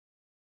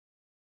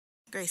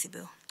Gracie,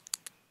 boo.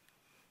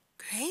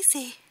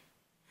 Gracie.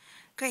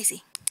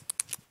 Gracie.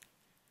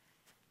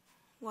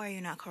 Why are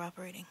you not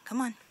cooperating? Come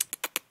on.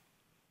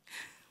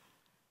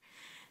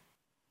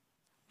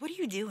 What are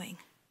you doing?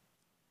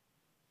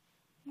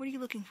 What are you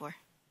looking for?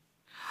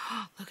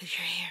 Oh, look at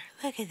your hair.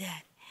 Look at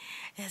that.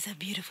 That's a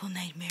beautiful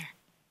nightmare.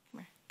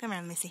 Come here. Come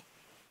here, let me see.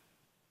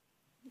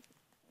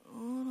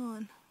 Hold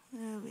on.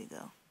 There we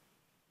go.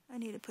 I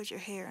need to put your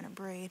hair in a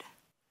braid.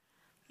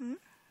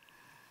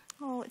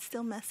 Oh, it's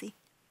still messy.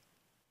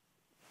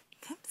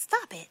 Come,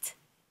 stop it.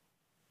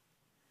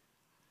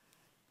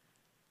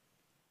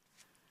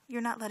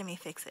 You're not letting me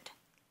fix it.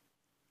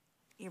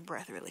 Your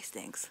breath really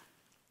stinks.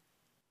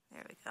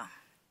 There we go.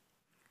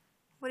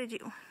 What did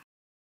you...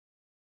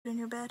 in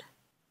your bed?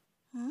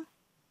 Did you?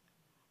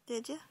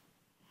 Did you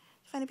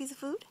find a piece of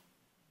food?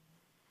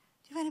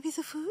 Did you find a piece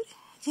of food?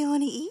 Do you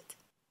want to eat?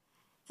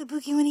 The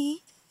Bookie want to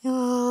eat?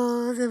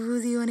 Oh, the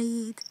Boozy want to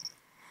eat.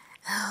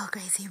 Oh,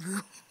 Gracie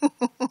boo.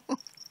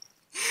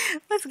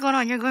 What's going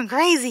on? You're going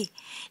crazy.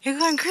 You're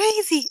going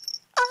crazy.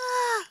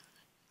 Ah!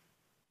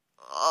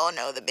 Oh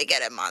no, the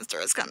big-headed monster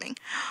is coming.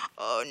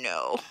 Oh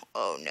no.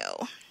 Oh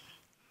no.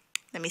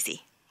 Let me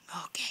see.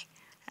 Okay,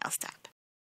 I'll stop.